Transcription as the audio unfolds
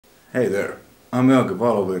Hey there, I'm Euge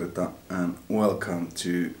Valovirta and welcome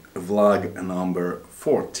to vlog number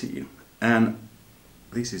 14. And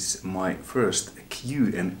this is my first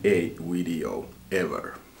Q&A video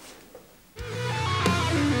ever.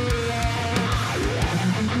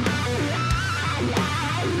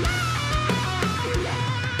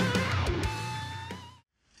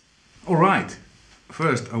 Alright,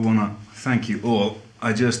 first I wanna thank you all.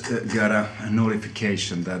 I just got a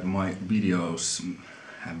notification that my videos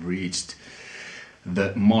have reached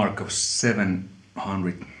the mark of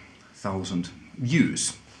 700,000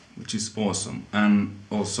 views, which is awesome. And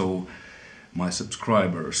also my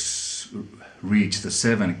subscribers reached the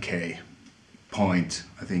 7K point.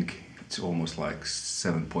 I think it's almost like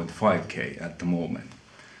 7.5K at the moment,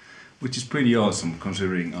 which is pretty awesome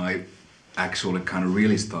considering I actually kind of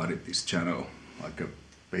really started this channel like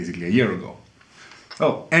basically a year ago.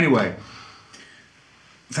 Oh, anyway,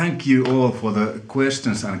 thank you all for the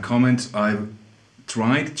questions and comments. I've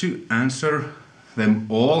tried to answer them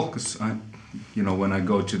all because when I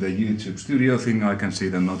go to the YouTube studio thing, I can see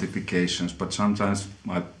the notifications, but sometimes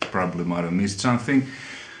I probably might have missed something.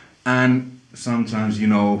 And sometimes,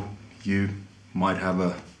 you might have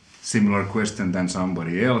a similar question than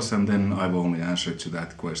somebody else, and then I've only answered to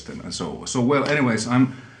that question and so on. So, well, anyways, I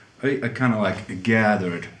kind of like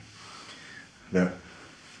gathered the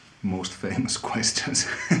most famous questions,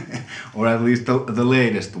 or at least the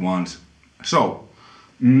latest ones. So,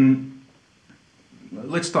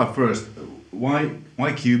 let's start first. Why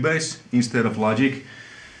Cubase instead of Logic?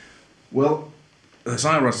 Well,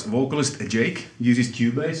 Cyhra's vocalist Jake uses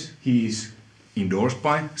Cubase. He is endorsed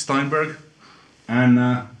by Steinberg, and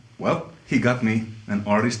well, he got me an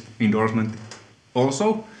artist endorsement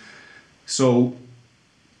also. So,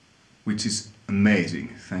 which is amazing.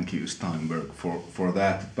 Thank you, Steinberg, for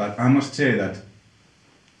that. But I must say that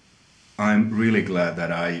I'm really glad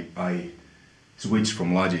that I switched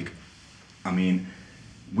from Logic. I mean,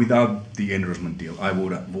 without the endorsement deal, I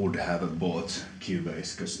would have bought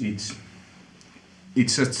Cubase because it's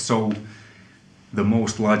just so the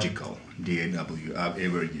most logical DAW I've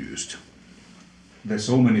ever used. There's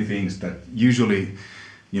so many things that usually,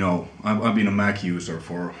 I've been a Mac user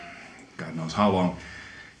for God knows how long.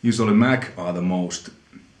 Usually Mac are the most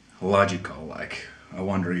logical, like I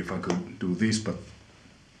wonder if I could do this, but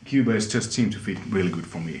Cubase just seemed to fit really good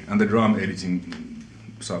for me. And the drum editing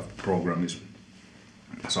software,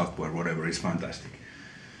 whatever, is fantastic.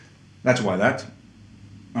 That's why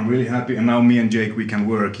I'm really happy. And now me and Jake, we can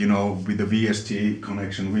work, with the VST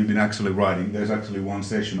connection. We've been actually writing. There's actually one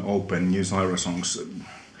session open, new Cyhra songs.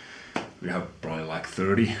 We have probably like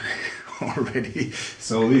 30 already.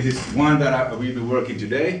 So this is one that we've been working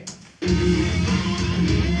today.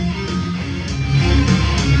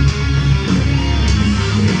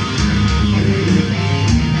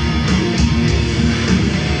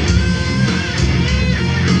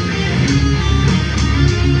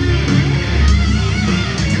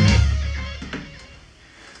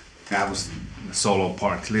 That was the solo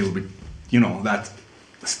part, a little bit, that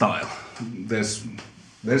style.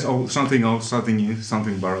 There's something else, something new,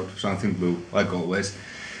 something borrowed, something blue, like always.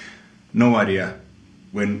 No idea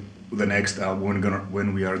when the next album,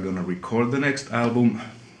 when we are gonna record the next album,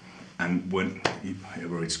 and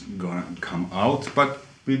whenever it's gonna come out. But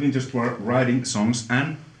we've been just writing songs,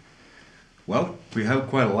 and well, we have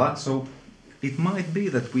quite a lot. So it might be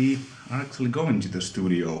that we are actually going to the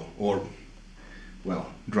studio, or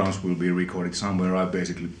well, drums will be recorded somewhere. I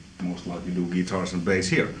basically most likely do guitars and bass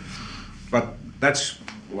here. But that's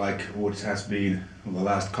like what has been the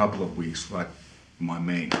last couple of weeks, like my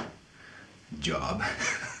main job,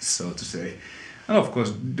 so to say. And of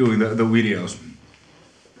course, doing the videos.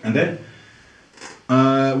 And then,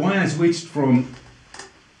 why I switched from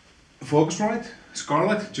Focusrite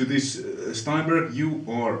Scarlett to this Steinberg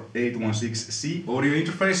UR816C audio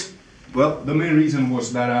interface. Well, the main reason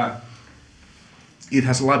was that it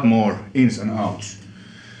has a lot more ins and outs.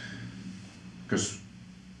 Because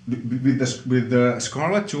with the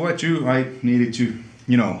Scarlett 2i2, I needed to,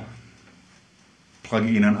 plug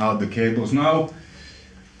in and out the cables. Now,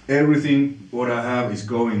 everything what I have is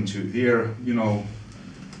going to here,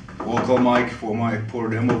 vocal mic for my poor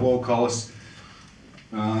demo vocals.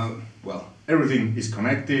 Well, everything is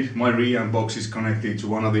connected. My reamp box is connected to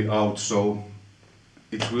one of the outs, so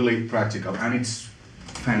it's really practical and it's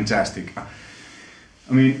fantastic.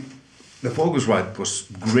 I mean, the Focusrite was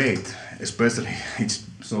great, especially it's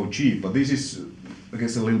so cheap, but this is, I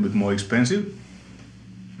guess, a little bit more expensive.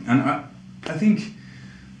 And I think,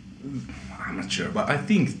 I'm not sure, but I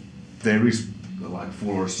think there is like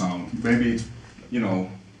fuller sound. Maybe it's,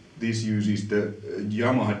 this uses the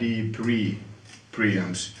Yamaha D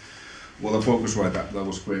preamps. Well, the Focusrite, that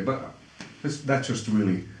was great, but that's just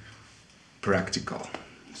really practical.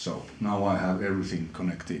 So now I have everything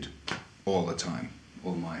connected all the time.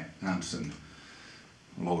 All my amps and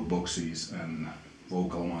load boxes and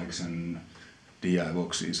vocal mics and DI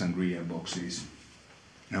boxes and reamp boxes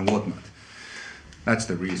and whatnot. That's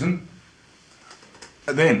the reason.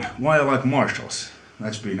 Then, why I like Marshalls?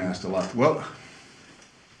 That's been asked a lot. Well,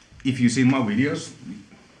 if you see my videos,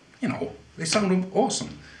 you know, they sound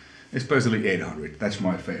awesome. Especially 800, that's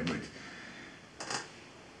my favorite.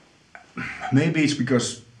 Maybe it's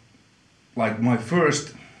because, like, my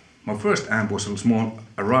first amp was a small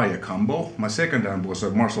Araya combo. My second amp was a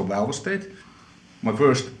Marshall Valvostate. My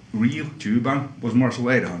first real tube amp was Marshall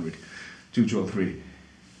 800, 223.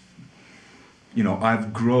 You know,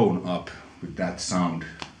 I've grown up with that sound,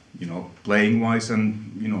 you know, playing wise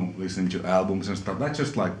and, you know, listening to albums and stuff. That's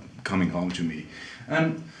just like coming home to me.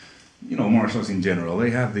 And, you know, Marshalls in general, they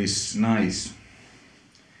have this nice,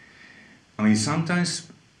 I mean, sometimes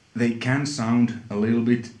they can sound a little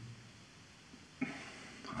bit,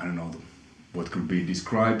 I don't know what could be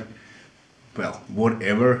described, well,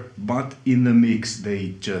 whatever, but in the mix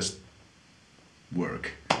they just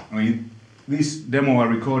work. I mean, this demo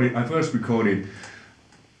I first recorded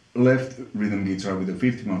left rhythm guitar with the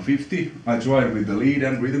 5150. I tried with the lead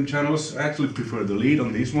and rhythm channels. I actually prefer the lead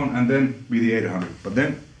on this one, and then with the 800. But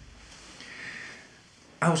then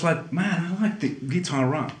I was like, man, I like the guitar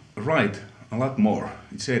right a lot more.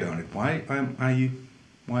 It's 800. Why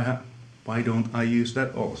don't I use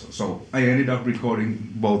that also? So I ended up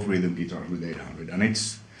recording both rhythm guitars with 800, and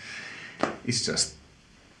it's just,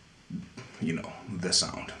 you know, the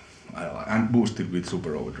sound. And boosted with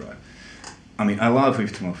super overdrive. I mean, I love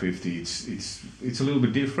 5150. It's a little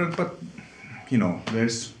bit different, but you know,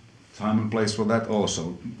 there's time and place for that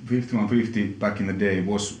also. 5150 back in the day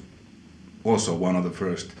was also one of the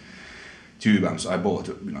first tube amps I bought,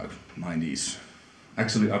 you know, 90s.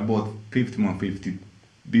 Actually, I bought 5150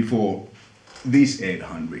 before this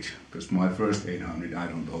 800, because my first 800, I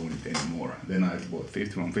don't own it anymore. Then I bought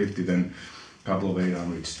 5150, then a couple of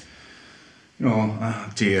 800s. You know,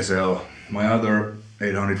 TSL, my other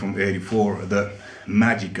 800 from 84, the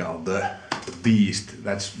Magical, the Beast,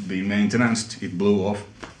 that's been maintained. It blew off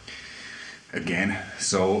again.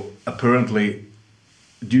 So apparently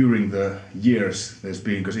during the years there's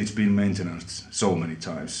been, because it's been maintained so many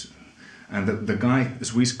times. And the guy, the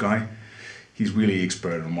Swiss guy, he's really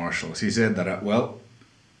expert on Marshalls. He said that, well,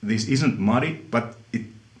 this isn't muddy, but it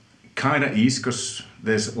kind of is, because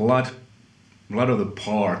there's a lot of the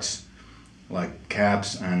parts, like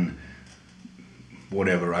caps and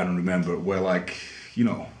whatever, I don't remember, were like, you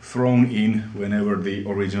know, thrown in whenever the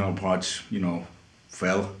original parts, you know,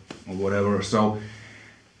 fell or whatever. So,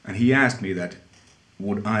 and he asked me that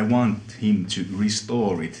would I want him to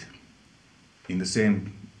restore it in the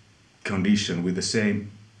same condition with the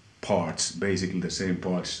same parts, basically the same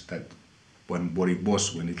parts that what it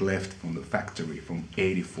was when it left from the factory from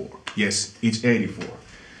 84. Yes, it's 84.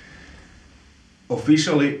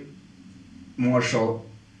 Officially, Marshall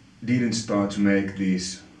didn't start to make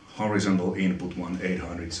these horizontal input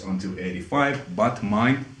 800s until 85, but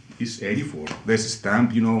mine is 84. There's a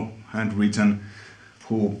stamp, you know, handwritten,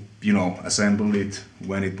 who, you know, assembled it,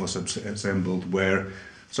 when it was assembled, where,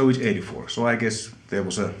 so it's 84. So I guess there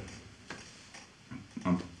was I'm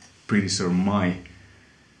pretty sure my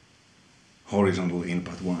horizontal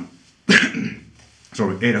input one,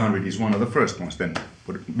 sorry, 800 is one of the first ones then,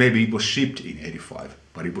 but maybe it was shipped in 85,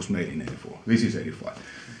 but it was made in 84. This is 85.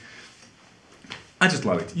 I just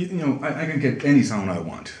love it. You know, I can get any sound I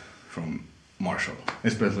want from Marshall,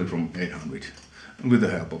 especially from 800, with the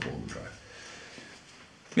help of overdrive.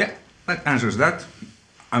 Yeah, that answers that.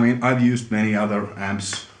 I mean, I've used many other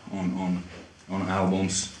amps on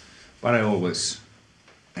albums, but I always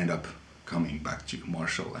end up coming back to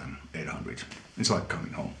Marshall and 800. It's like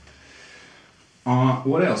coming home.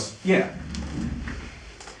 What else? Yeah.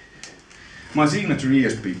 My signature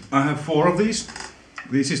ESP. I have 4 of these.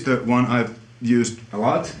 This is the one I've used a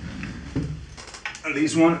lot. And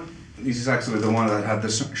this is actually the one that had the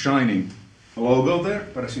shining logo there,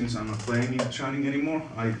 but since I'm not playing in shining anymore,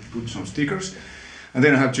 I put some stickers. And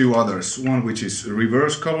then I have 2 others. One which is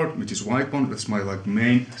reverse colored, which is white one. That's my like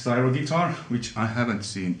main Cyhra guitar, which I haven't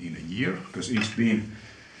seen in a year, because it's been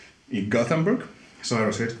in Gothenburg,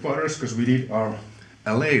 Cyhra's headquarters, because we did our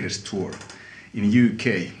latest tour in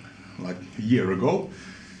UK like a year ago.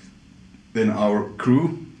 Then our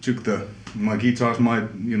crew took my guitars, my,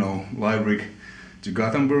 you know, live rig to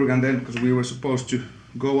Gothenburg, and then because we were supposed to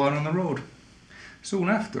go out on the road soon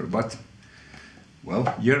after, but well,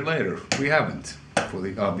 a year later we haven't, for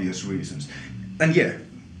the obvious reasons. And yeah,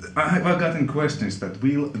 I've gotten questions that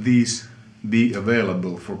will these be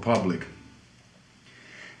available for public?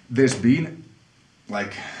 There's been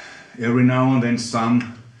like every now and then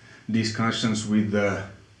some discussions with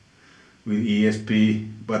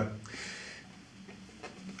ESP, but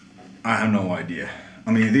I have no idea.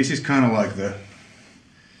 I mean, this is kind of like the,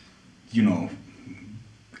 you know,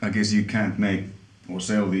 I guess you can't make or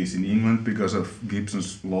sell these in England because of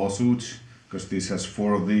Gibson's lawsuits, because this has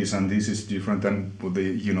 4 of these and this is different than with the,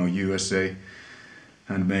 you know, USA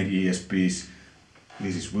handmade ESPs.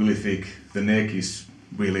 This is really thick, the neck is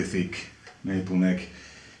really thick, maple neck.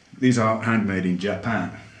 These are handmade in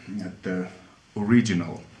Japan at the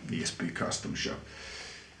original ESP custom shop.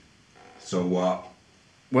 So,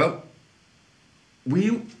 well,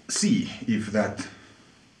 we'll see if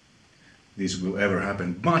this will ever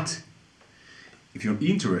happen. But if you're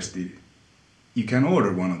interested, you can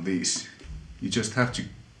order one of these. You just have to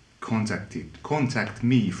contact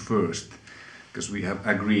me first, because we have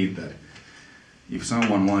agreed that if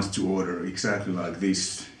someone wants to order exactly like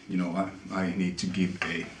this, you know, I need to give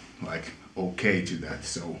a okay to that.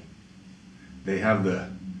 So they have the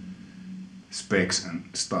specs and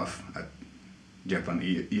stuff at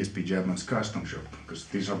ESP Japan's custom shop, because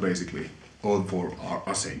these are basically all 4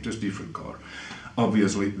 are same, just different color.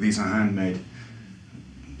 Obviously these are handmade.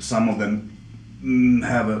 Some of them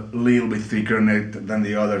have a little bit thicker neck than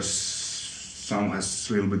the others. Some has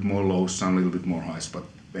a little bit more lows, some a little bit more highs, but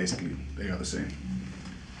basically they are the same.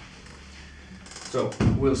 So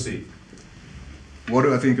we'll see. What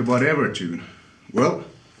do I think about Evertune? Well,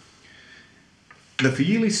 the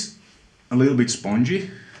feel is a little bit spongy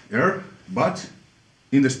here, but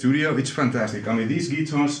in the studio it's fantastic. I mean, these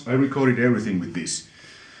guitars, I recorded everything with this.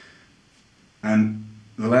 And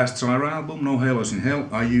the last Cyhra album, No Halos in Hell,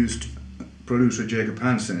 I used producer Jacob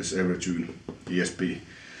Hansen's Evertune ESP.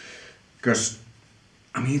 Because,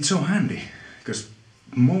 I mean, it's so handy. Because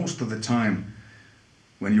most of the time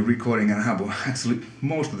when you're recording an album, actually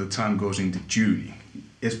most of the time goes into tuning.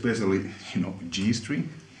 Especially, you know, G string,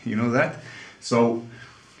 you know that? So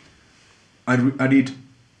I did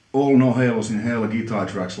all No Halos in Hell guitar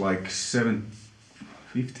tracks, like 15,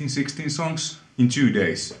 16 songs in 2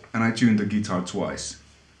 days. And I tuned the guitar twice.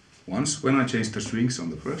 Once when I changed the strings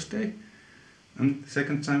on the first day, and the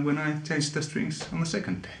second time when I changed the strings on the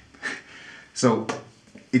second day. So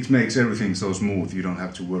it makes everything so smooth, you don't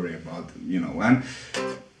have to worry about, you know. And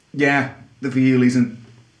yeah, the feel it's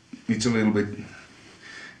a little bit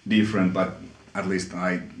different, but at least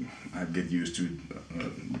I get used to it,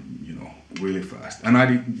 you know, really fast. And I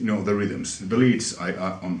did, you know, the rhythms, the leads,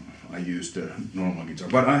 I used the normal guitar,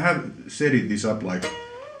 but I have set this up like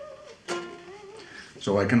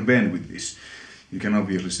so I can bend with this. You can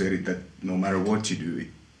obviously set it that no matter what you do,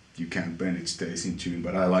 you can't bend, it stays in tune,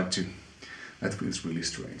 but I like to, that feels really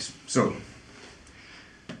strange. So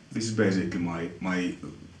this is basically my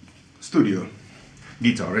studio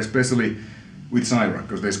guitar, especially with Cyhra,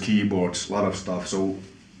 because there's keyboards, a lot of stuff, so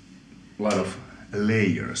a lot of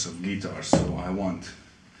layers of guitars, so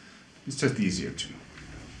it's just easier to.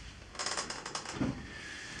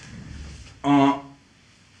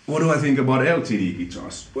 What do I think about LTD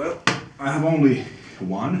guitars? Well, I have only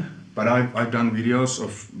one, but I've done videos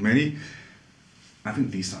of many. I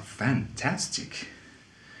think these are fantastic.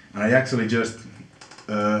 And I actually just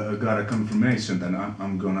got a confirmation that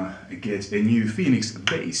I'm gonna get a new Phoenix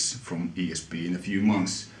bass from ESP in a few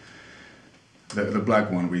months. The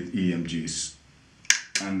black one with EMGs.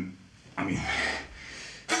 And I mean,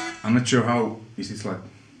 I'm not sure how, is it like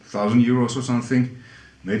 1,000 euros or something?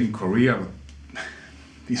 Made in Korea, but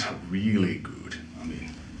these are really good. I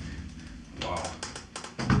mean, wow.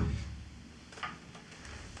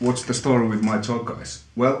 What's the story with my Tokais?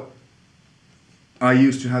 Well, I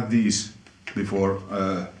used to have these before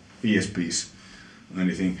ESPs or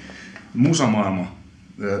anything. Musamaailma,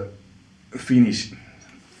 the Finnish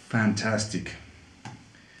fantastic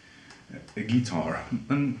guitar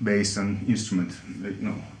and bass and instrument, you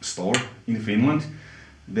know, store in Finland.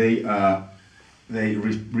 They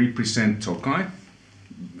represent Tokai.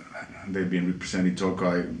 They've been representing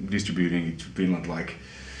Tokai, distributing it to Finland like,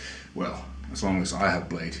 well, as long as I have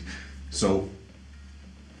played. So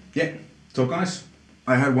yeah, Tokais.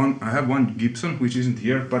 I have one Gibson which isn't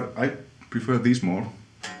here, but I prefer these more.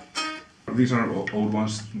 These are old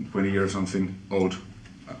ones, 20 years something old.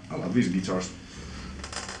 I love these guitars.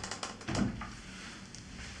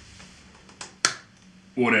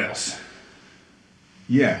 What else?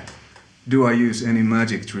 Yeah, do I use any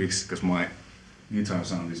magic tricks because my guitar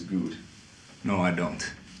sound is good? No, I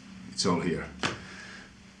don't. It's all here.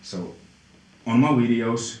 So on my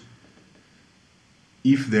videos,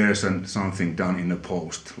 if there's something done in the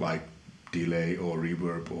post, like delay or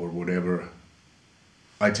reverb or whatever,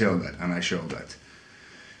 I tell that and I show that.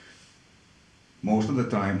 Most of the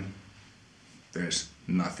time, there's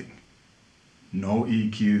nothing. No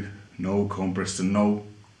EQ, no compressor, no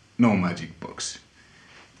magic box.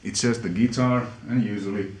 It's just the guitar and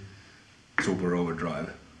usually super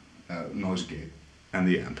overdrive, noise gate and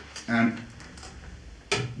the amp. And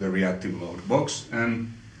the reactive load box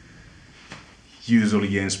and usually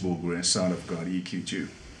Jens Bulgren's Sound of God EQ2.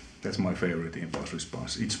 That's my favorite impulse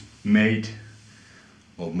response. It's made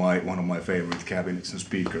of one of my favorite cabinets and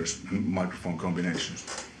speakers and microphone combinations.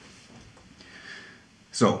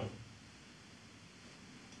 So,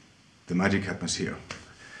 the magic happens here.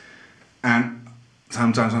 And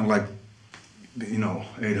sometimes I'm like,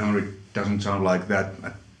 800 doesn't sound like that.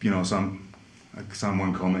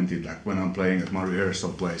 Someone commented that when I'm playing at my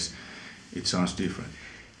rehearsal place, it sounds different.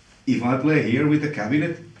 If I play here with the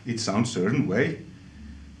cabinet, it sounds a certain way.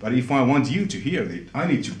 But if I want you to hear it, I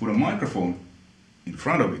need to put a microphone in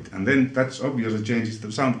front of it, and then that obviously changes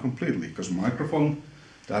the sound completely, because microphone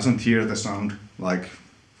doesn't hear the sound like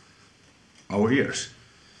our ears.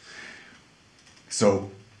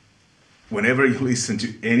 So whenever you listen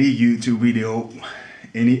to any YouTube video,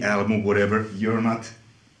 any album, whatever, you're not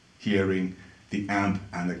hearing the amp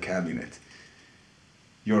and the cabinet.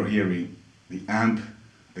 You're hearing the amp,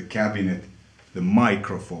 the cabinet, the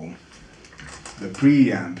microphone, the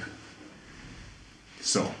preamp.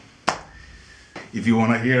 So, if you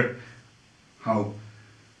want to hear how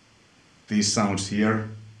these sounds here,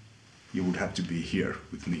 you would have to be here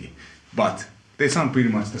with me. But they sound pretty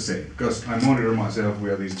much the same, because I monitor myself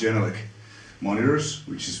with these Genelec monitors,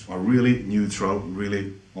 which are really neutral,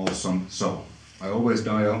 really awesome. So, I always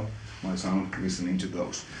dial my sound listening to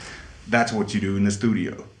those. That's what you do in the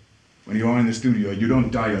studio. When you are in the studio, you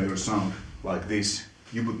don't dial your sound like this.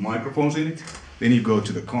 You put microphones in it, then you go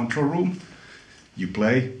to the control room, you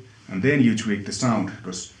play, and then you tweak the sound,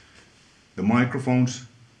 because the microphones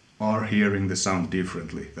are hearing the sound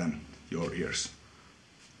differently than your ears.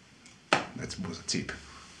 That was a tip.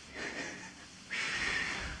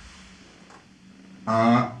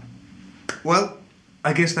 Well,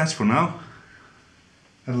 I guess that's for now.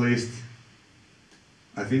 At least,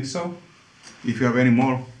 I think so. If you have any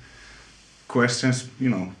more questions,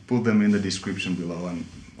 put them in the description below, and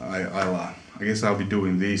I guess I'll be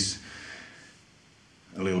doing this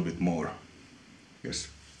a little bit more. Because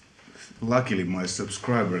luckily my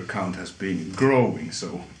subscriber count has been growing,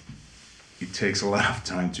 so it takes a lot of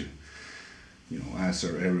time to,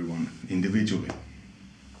 answer everyone individually.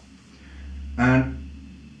 And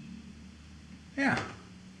yeah,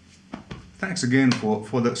 thanks again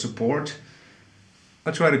for the support.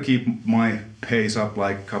 I try to keep my pace up,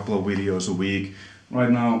 like a couple of videos a week. Right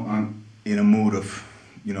now I'm in a mood of,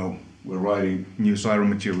 we're writing new Cyhra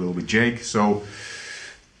material with Jake, so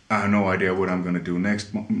I have no idea what I'm gonna do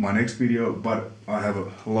next, my next video, but I have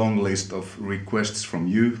a long list of requests from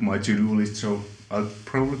you, my to-do list, so I'll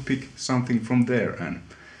probably pick something from there and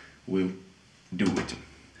we'll do it.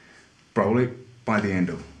 Probably by the end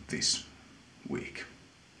of this week.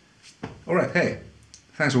 Alright, hey,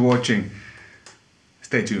 thanks for watching.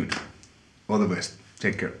 Stay tuned. All the best.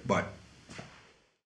 Take care. Bye.